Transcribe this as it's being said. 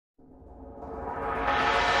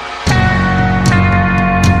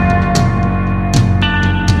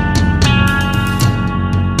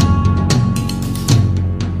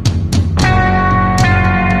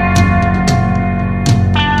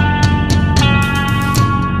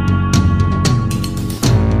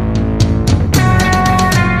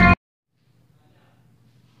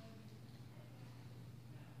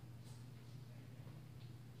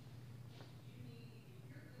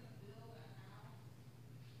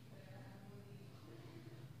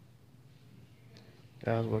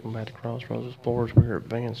Guys, welcome back to Crossroads Explorers. We're at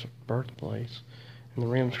Vance Birthplace in the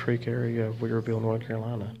Rams Creek area of Weaverville, North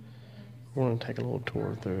Carolina. We're going to take a little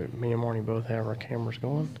tour through it. Me and Marnie both have our cameras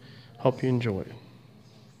going. Hope you enjoy it.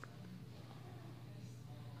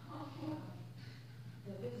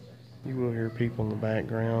 You will hear people in the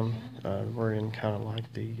background. We're in kind of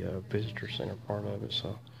like the visitor center part of it.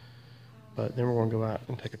 But then we're going to go out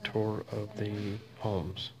and take a tour of the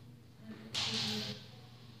homes.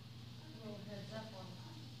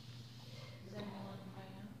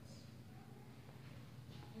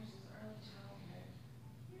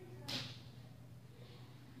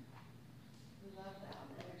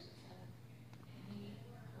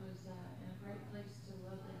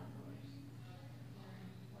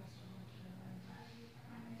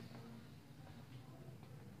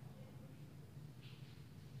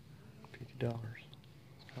 $50.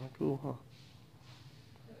 It's kind of cool, huh?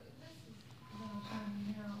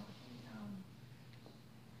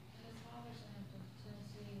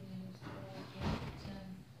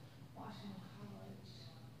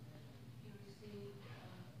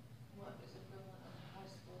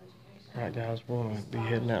 Alright guys, we're going to be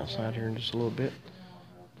heading outside here in just a little bit,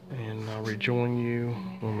 and I'll rejoin you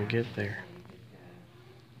when we get there.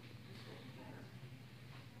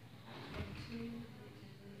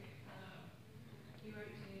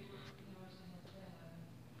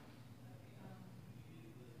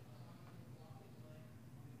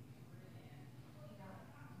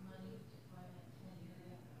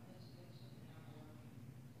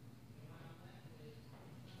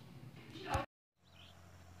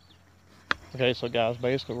 Okay, so guys,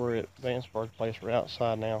 basically we're at Vance Birthplace. We're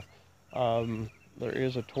outside now. There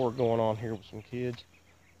is a tour going on here with some kids,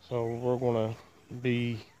 so we're going to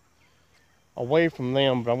be away from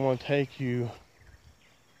them, but I want to take you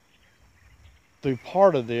through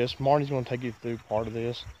part of this. Marty's going to take you through part of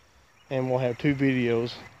this, and we'll have two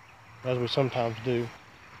videos, as we sometimes do.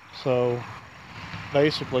 So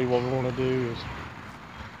basically what we're going to do is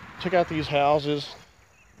check out these houses.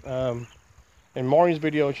 In Marty's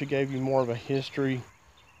video, she gave you more of a history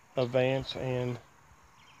of Vance and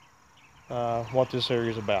what this area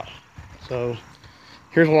is about. So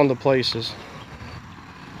here's one of the places.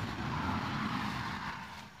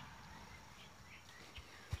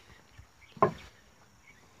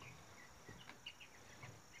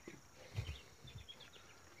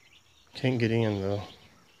 Can't get in though.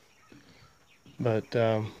 But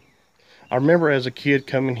I remember as a kid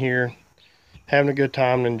coming here, having a good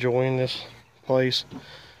time and enjoying this place.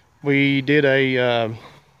 We did a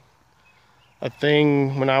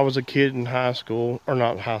thing when I was a kid in high school, or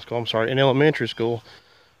not high school, I'm sorry, in elementary school,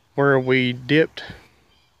 where we dipped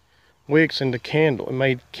wicks into candle and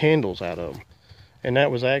made candles out of them. And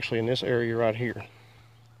that was actually in this area right here.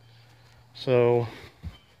 So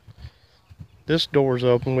this door's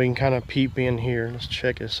open. We can kind of peep in here. Let's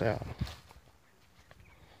check this out.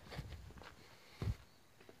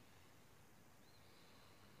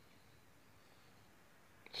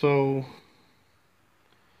 So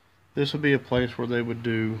this would be a place where they would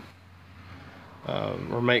do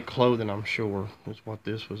or make clothing, I'm sure, is what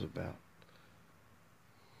this was about.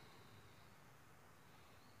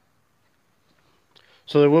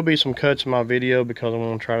 So there will be some cuts in my video because I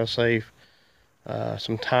want to try to save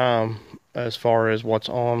some time as far as what's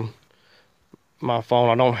on my phone.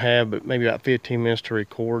 I don't have but maybe about 15 minutes to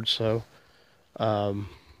record, so I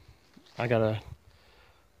gotta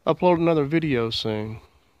upload another video soon.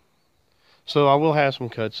 So I will have some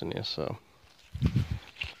cuts in this. So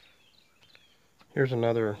here's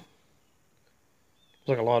another.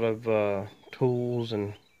 There's like a lot of tools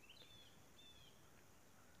and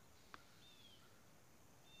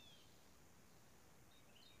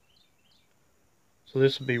so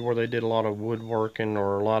this would be where they did a lot of woodworking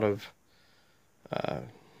or a lot of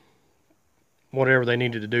whatever they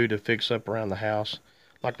needed to do to fix up around the house.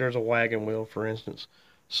 Like there's a wagon wheel, for instance.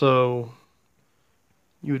 So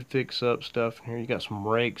you would fix up stuff in here. You got some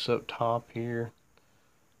rakes up top here.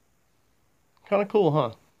 Kind of cool,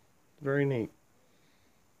 huh? Very neat.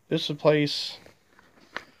 This is a place.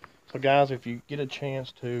 So guys, if you get a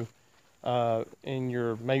chance to, and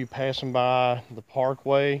you're maybe passing by the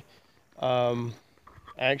parkway,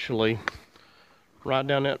 actually, right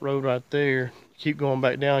down that road right there, keep going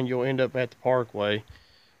back down, you'll end up at the parkway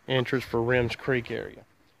entrance for Rams Creek area.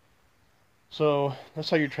 So let's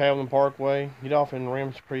say you're traveling Parkway, get off in the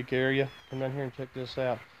Rams Creek area, come down here and check this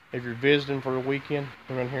out. If you're visiting for a weekend,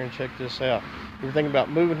 come down here and check this out. If you're thinking about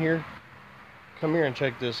moving here, come here and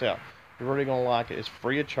check this out. You're really gonna like it. It's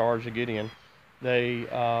free of charge to get in. They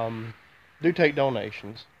do take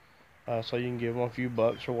donations, so you can give them a few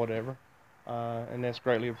bucks or whatever. and that's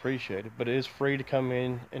greatly appreciated. But it is free to come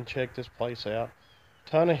in and check this place out.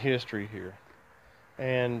 Ton of history here,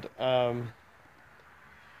 and if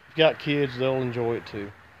you've got kids, they'll enjoy it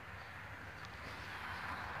too.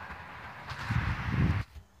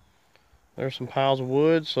 There's some piles of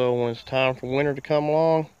wood, so when it's time for winter to come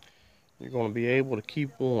along, you're going to be able to keep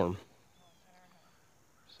warm.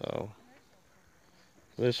 So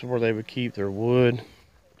this is where they would keep their wood.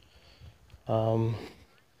 And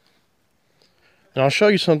I'll show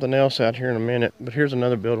you something else out here in a minute, but here's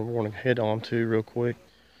another building we're going to head on to real quick.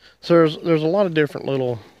 So there's a lot of different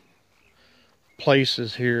little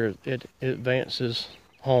places here at Vance's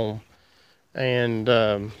home, and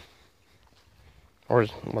or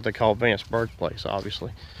what they call Vance Birthplace,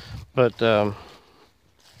 obviously. But I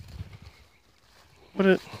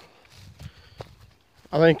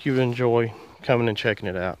think you enjoy coming and checking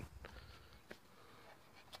it out.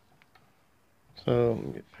 So let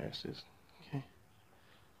me get past this. Okay.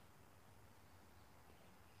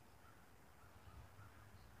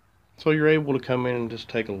 So you're able to come in and just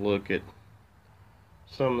take a look at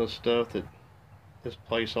some of the stuff that this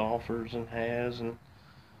place offers and has, and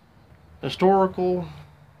historical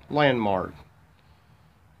landmark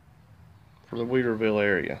for the Weaverville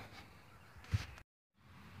area.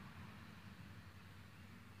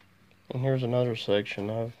 And here's another section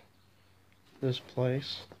of this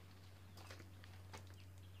place.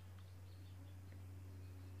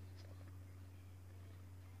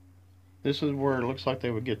 This is where it looks like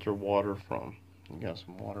they would get their water from. You got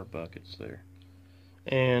some water buckets there.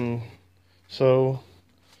 And so,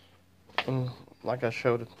 like I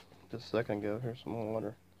showed it just a second ago, here's some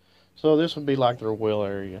water. So this would be like their well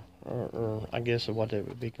area, or I guess what it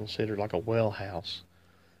would be considered like a well house.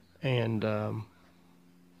 And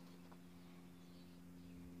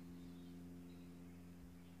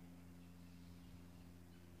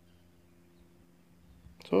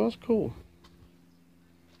so that's cool.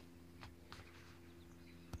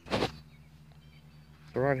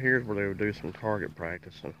 So right here is where they would do some target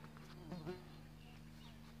practicing.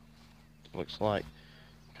 Looks like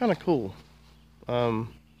kind of cool. Got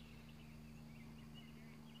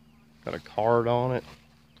a card on it.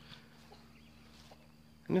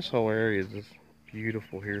 And this whole area is just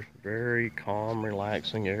beautiful here. Very calm,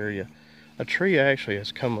 relaxing area. A tree actually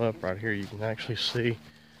has come up right here. You can actually see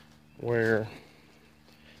where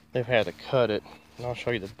they've had to cut it. And I'll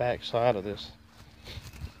show you the back side of this.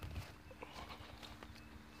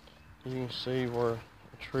 You can see where a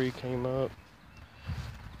tree came up.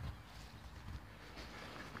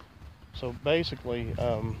 So basically,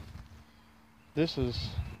 this is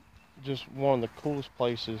just one of the coolest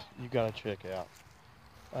places you got to check out.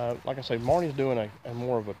 Like I say, Marty's doing a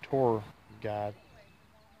more of a tour guide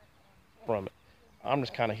from it. I'm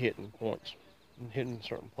just kind of hitting points and hitting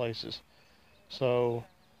certain places. So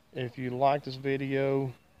if you like this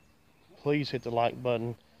video, please hit the like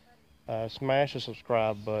button, smash the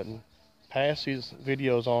subscribe button, pass these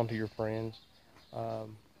videos on to your friends.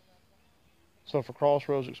 So for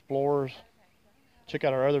Crossroads Explorers, check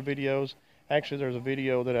out our other videos. Actually, there's a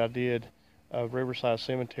video that I did of Riverside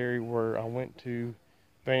Cemetery where I went to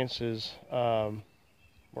Vance's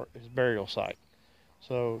his burial site.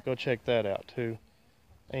 So go check that out too.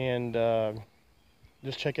 And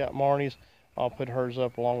just check out Marnie's. I'll put hers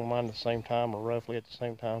up along with mine at the same time, or roughly at the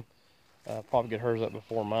same time. Probably get hers up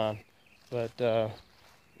before mine. But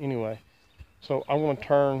anyway, so I'm going to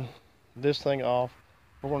turn this thing off.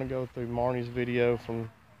 We're going to go through Marnie's video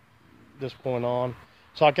from this point on.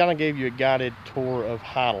 So I kind of gave you a guided tour of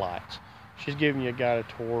highlights. She's giving you a guided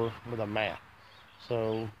tour with a map.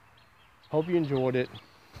 So hope you enjoyed it.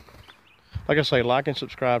 Like I say, like and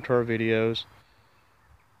subscribe to our videos.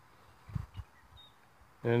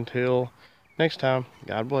 And until next time,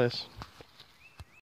 God bless.